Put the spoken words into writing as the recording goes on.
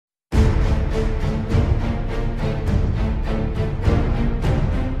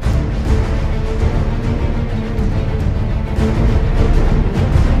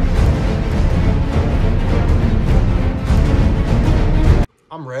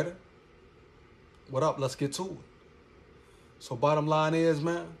What up? Let's get to it. So bottom line is,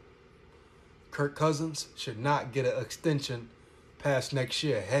 man, Kirk Cousins should not get an extension past next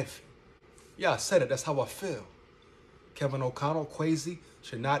year. Heavy. Yeah, I said it. That's how I feel. Kevin O'Connell, Quasi,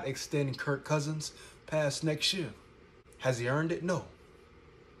 should not extend Kirk Cousins past next year. Has he earned it? No.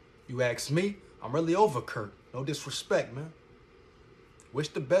 You ask me, I'm really over Kirk. No disrespect, man. Wish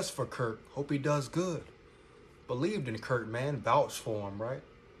the best for Kirk. Hope he does good. Believed in Kirk, man. Vouched for him, right?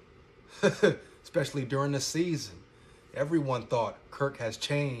 Especially during the season. Everyone thought Kirk has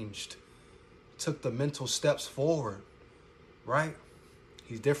changed. Took the mental steps forward, right?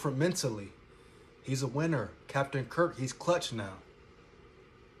 He's different mentally. He's a winner. Captain Kirk, he's clutch now.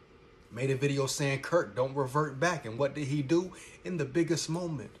 Made a video saying, Kirk, don't revert back. And what did he do in the biggest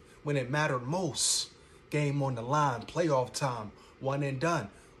moment? When it mattered most. Game on the line, playoff time, one and done.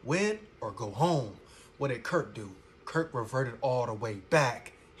 Win or go home. What did Kirk do? Kirk reverted all the way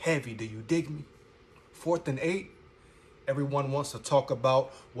back. Heavy, do you dig me? 4th and 8. Everyone wants to talk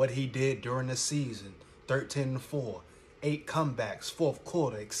about what he did during the season. 13-4. 8 comebacks, 4th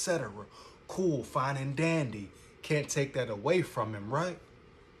quarter, etc. Cool, fine and dandy. Can't take that away from him, right?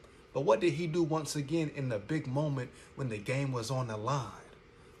 But what did he do once again in the big moment when the game was on the line?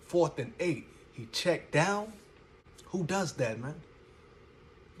 4th and 8. He checked down. Who does that, man?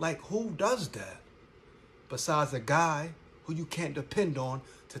 Like, who does that? Besides a guy who you can't depend on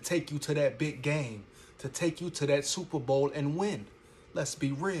to take you to that big game, to take you to that Super Bowl and win. Let's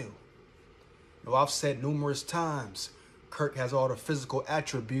be real. Now, I've said numerous times, Kirk has all the physical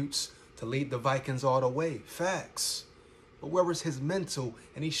attributes to lead the Vikings all the way. Facts. But where is his mental?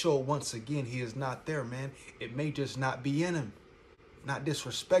 And he showed once again he is not there, man. It may just not be in him. Not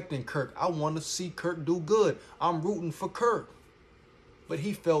disrespecting Kirk. I want to see Kirk do good. I'm rooting for Kirk. But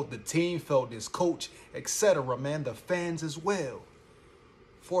he felt the team, felt his coach, etc., man, the fans as well.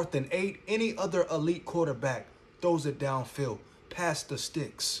 4th and 8, any other elite quarterback throws it downfield, past the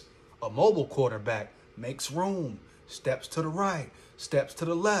sticks. A mobile quarterback makes room, steps to the right, steps to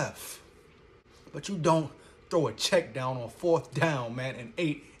the left. But you don't throw a check down on 4th down, man, and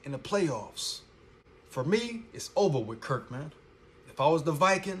 8 in the playoffs. For me, it's over with Kirk, man. If I was the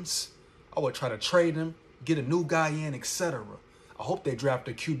Vikings, I would try to trade him, get a new guy in, etc. I hope they draft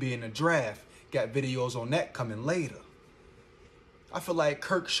a QB in the draft. Got videos on that coming later. I feel like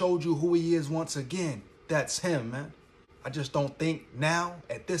Kirk showed you who he is once again. That's him, man. I just don't think now,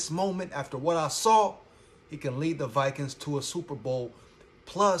 at this moment, after what I saw, he can lead the Vikings to a Super Bowl.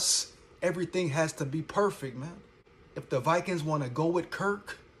 Plus, everything has to be perfect, man. If the Vikings want to go with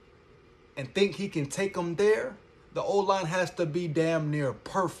Kirk and think he can take them there, the O-line has to be damn near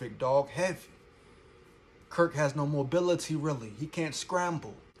perfect, dog. Heavy. Kirk has no mobility, really. He can't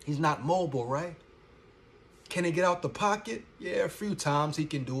scramble. He's not mobile, right? Can he get out the pocket? Yeah, a few times he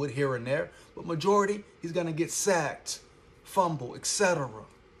can do it here and there. But majority, he's going to get sacked, fumble, etc.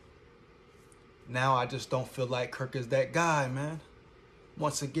 Now I just don't feel like Kirk is that guy, man.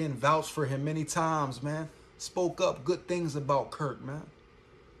 Once again, vouched for him many times, man. Spoke up good things about Kirk, man.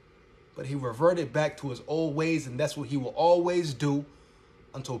 But he reverted back to his old ways, and that's what he will always do.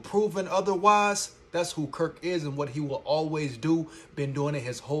 Until proven otherwise, that's who Kirk is and what he will always do. Been doing it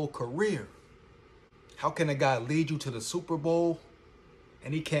his whole career. How can a guy lead you to the Super Bowl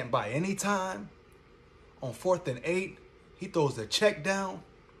and he can't buy any time? On 4th and 8, he throws the check down.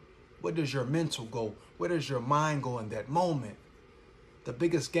 Where does your mental go? Where does your mind go in that moment? The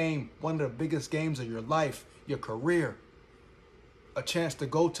biggest game, one of the biggest games of your life, your career. A chance to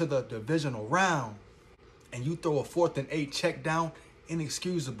go to the divisional round. And you throw a 4th and 8 check down.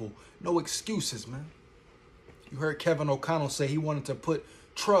 Inexcusable. No excuses, man. You heard Kevin O'Connell say he wanted to put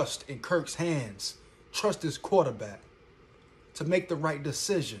trust in Kirk's hands. Trust his quarterback to make the right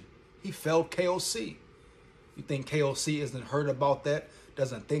decision. He failed KOC. You think KOC isn't heard about that?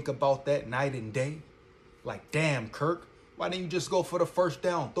 Doesn't think about that night and day? Like, damn, Kirk. Why didn't you just go for the first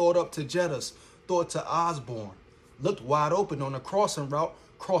down? Throw it up to Jettis. Throw it to Osborne. Looked wide open on the crossing route.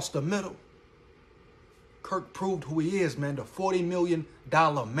 Crossed the middle. Kirk proved who he is, man. The $40 million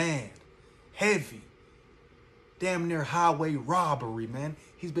man. Heavy. Damn near highway robbery, man.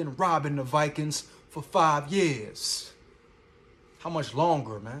 He's been robbing the Vikings for 5 years. How much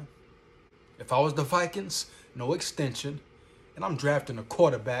longer, man? If I was the Vikings, no extension, and I'm drafting a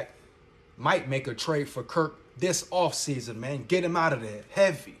quarterback, might make a trade for Kirk this offseason, man. Get him out of there.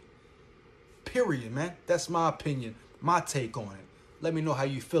 Heavy. Period, man. That's my opinion, my take on it. Let me know how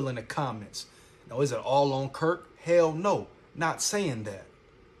you feel in the comments. Now, is it all on Kirk? Hell no. Not saying that.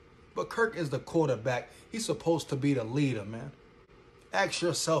 But Kirk is the quarterback. He's supposed to be the leader, man. Ask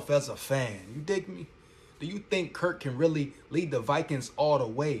yourself as a fan. You dig me? Do you think Kirk can really lead the Vikings all the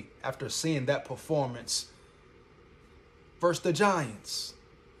way after seeing that performance versus the Giants?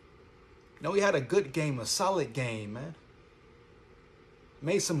 No, he had a good game, a solid game, man.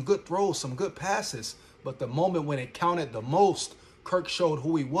 Made some good throws, some good passes. But the moment when it counted the most, Kirk showed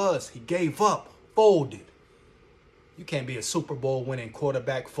who he was. He gave up, folded. You can't be a Super Bowl winning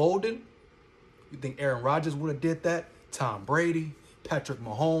quarterback folding. You think Aaron Rodgers would have did that? Tom Brady, Patrick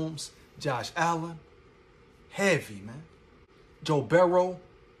Mahomes, Josh Allen. Heavy, man. Joe Burrow.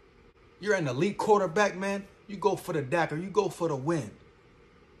 You're an elite quarterback, man. You go for the dagger. You go for the win.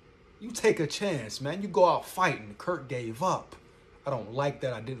 You take a chance, man. You go out fighting. Kirk gave up. I don't like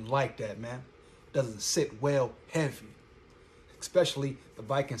that. I didn't like that, man. Doesn't sit well heavy. Especially the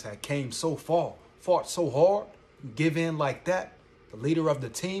Vikings had came so far, fought so hard. You give in like that, the leader of the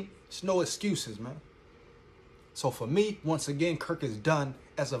team, there's no excuses, man. So for me, once again, Kirk is done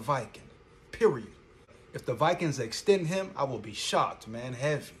as a Viking, period. If the Vikings extend him, I will be shocked, man,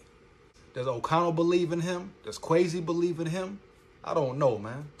 heavy. Does O'Connell believe in him? Does Kwesi believe in him? I don't know,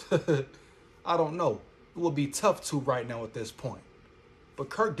 man. I don't know. It will be tough to right now at this point. But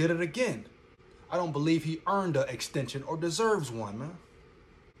Kirk did it again. I don't believe he earned an extension or deserves one, man.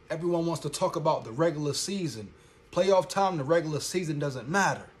 Everyone wants to talk about the regular season. Playoff time, the regular season doesn't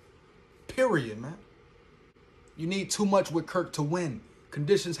matter. Period, man. You need too much with Kirk to win.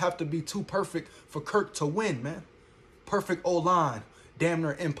 Conditions have to be too perfect for Kirk to win, man. Perfect O-line, damn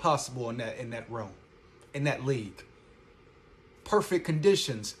near impossible in that realm, in that league. Perfect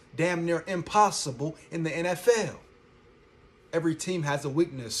conditions, damn near impossible in the NFL. Every team has a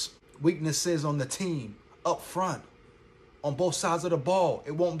weaknesses on the team, up front, on both sides of the ball.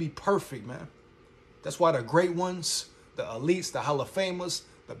 It won't be perfect, man. That's why the great ones, the elites, the Hall of Famers,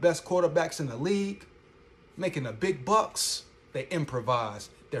 the best quarterbacks in the league, making the big bucks, they improvise.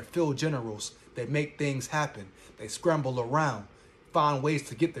 They're field generals. They make things happen. They scramble around, find ways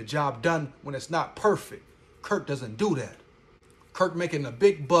to get the job done when it's not perfect. Kirk doesn't do that. Kirk making the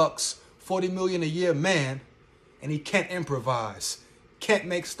big bucks, $40 million a year man, and he can't improvise, can't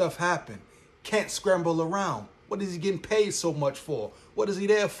make stuff happen, can't scramble around. What is he getting paid so much for? What is he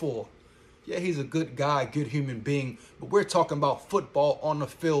there for? Yeah, he's a good guy, good human being, but we're talking about football on the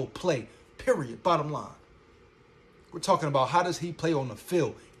field play, period, bottom line. We're talking about how does he play on the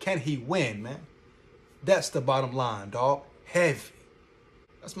field? Can he win, man? That's the bottom line, dog. Heavy.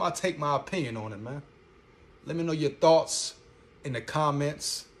 That's my take, my opinion on it, man. Let me know your thoughts in the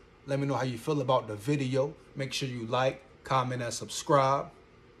comments. Let me know how you feel about the video. Make sure you like, comment, and subscribe.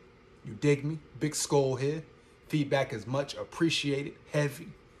 You dig me? Big Skol here. Feedback is much appreciated. Heavy.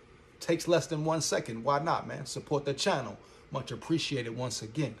 Takes less than 1 second. Why not, man? Support the channel. Much appreciated once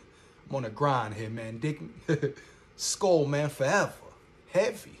again. I'm on a grind here, man. Dig me? Skol, man, forever.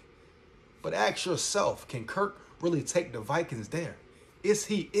 Heavy. But ask yourself, can Kirk really take the Vikings there? Is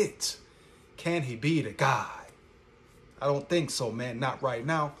he it? Can he be the guy? I don't think so, man. Not right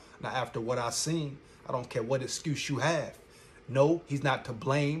now. Not after what I've seen. I don't care what excuse you have. No, he's not to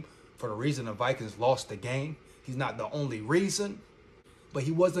blame for the reason the Vikings lost the game. He's not the only reason. But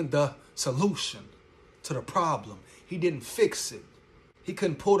he wasn't the solution to the problem. He didn't fix it. He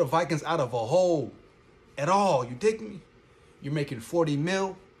couldn't pull the Vikings out of a hole at all. You dig me? You're making 40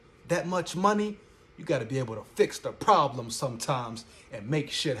 mil, that much money. You got to be able to fix the problem sometimes and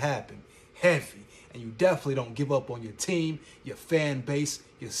make shit happen. Heavy. And you definitely don't give up on your team, your fan base,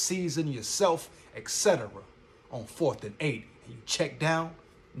 your season, yourself, etc. on 4th and 8. And you check down?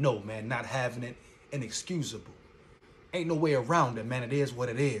 No, man, not having it. Inexcusable. Ain't no way around it, man. It is what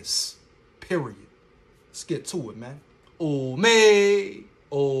it is. Period. Let's get to it, man. Oh, me.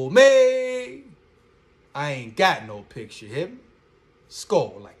 Oh, me. I ain't got no picture, hear me?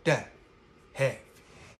 Skol like that. Hey.